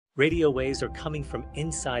Radio waves are coming from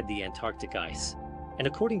inside the Antarctic ice, and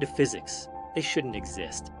according to physics, they shouldn't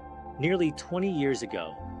exist. Nearly 20 years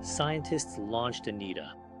ago, scientists launched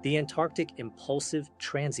ANITA, the Antarctic Impulsive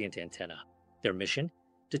Transient Antenna. Their mission?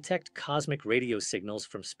 Detect cosmic radio signals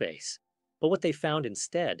from space. But what they found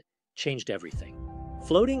instead changed everything.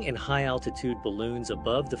 Floating in high-altitude balloons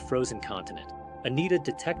above the frozen continent, ANITA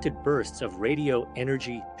detected bursts of radio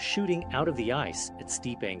energy shooting out of the ice at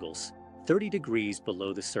steep angles, 30 degrees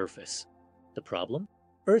below the surface. The problem?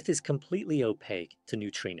 Earth is completely opaque to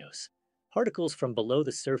neutrinos. Particles from below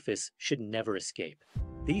the surface should never escape.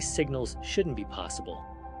 These signals shouldn't be possible.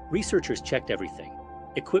 Researchers checked everything.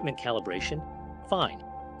 Equipment calibration? Fine.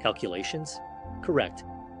 Calculations? Correct.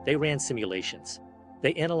 They ran simulations.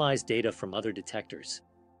 They analyzed data from other detectors.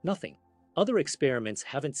 Nothing. Other experiments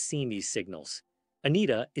haven't seen these signals.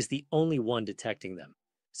 ANITA is the only one detecting them.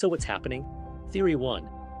 So what's happening? Theory 1.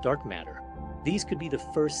 Dark matter. These could be the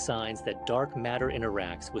first signs that dark matter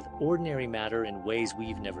interacts with ordinary matter in ways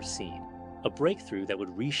we've never seen. A breakthrough that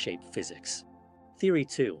would reshape physics. Theory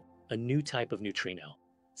 2. A new type of neutrino.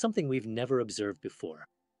 Something we've never observed before.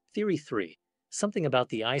 Theory 3. Something about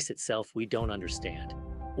the ice itself we don't understand.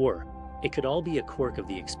 Or, it could all be a quirk of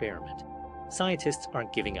the experiment. Scientists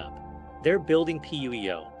aren't giving up. They're building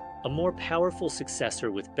PUEO, a more powerful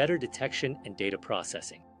successor with better detection and data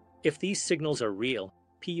processing. If these signals are real,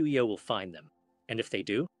 PUEO will find them. And if they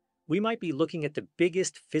do, we might be looking at the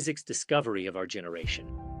biggest physics discovery of our generation.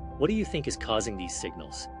 What do you think is causing these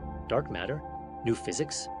signals? Dark matter? New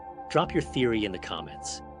physics? Drop your theory in the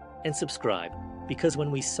comments. And subscribe, because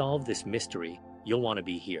when we solve this mystery, you'll want to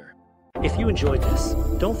be here. If you enjoyed this,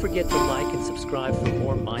 don't forget to like and subscribe for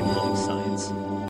more mind-blowing science.